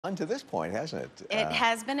Fun to this point, hasn't it? It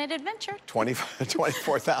has been an adventure.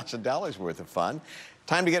 $24,000 worth of fun.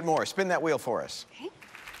 Time to get more. Spin that wheel for us. Okay.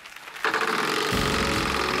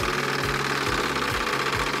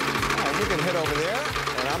 You can head over there,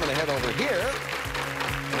 and I'm going to head over here.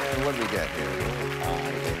 And what do we get here?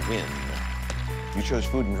 A win. You chose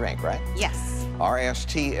food and drink, right? Yes.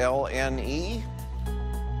 R-S-T-L-N-E.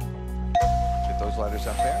 Get those letters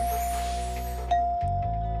up there.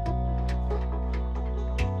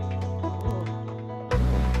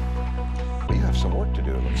 Well, you have some work to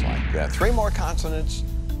do, it looks like. 3 more consonants,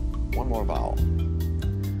 1 more vowel.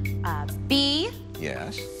 B.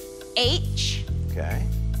 Yes. H. Okay.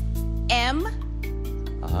 M.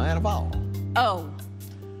 And a vowel. O.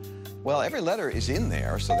 Well, every letter is in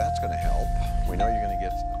there, so that's going to help. We know you're going to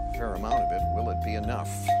get a fair amount of it. Will it be enough?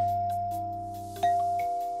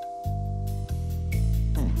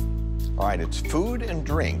 All right, it's food and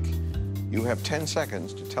drink. You have 10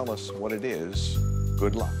 seconds to tell us what it is.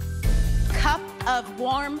 Good luck. Cup of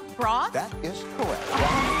warm broth. That is correct.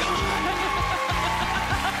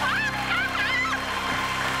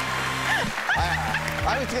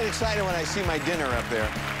 I always get excited when I see my dinner up there.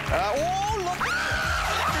 Oh, look!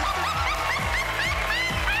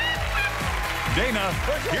 Dana,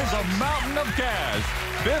 here's a mountain of cash.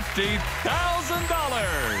 $50,000.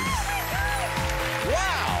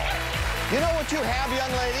 Wow! You know what you have, young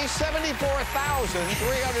lady?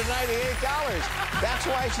 $74,398. That's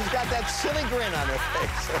why she's got that silly grin on her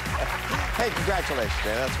face. Hey, congratulations,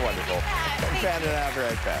 Dana. That's wonderful. Fan it out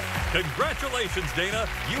right back. Congratulations, Dana.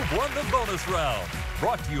 You've won the bonus round.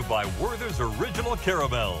 Brought to you by Werther's Original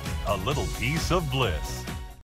Caramel. A little piece of bliss.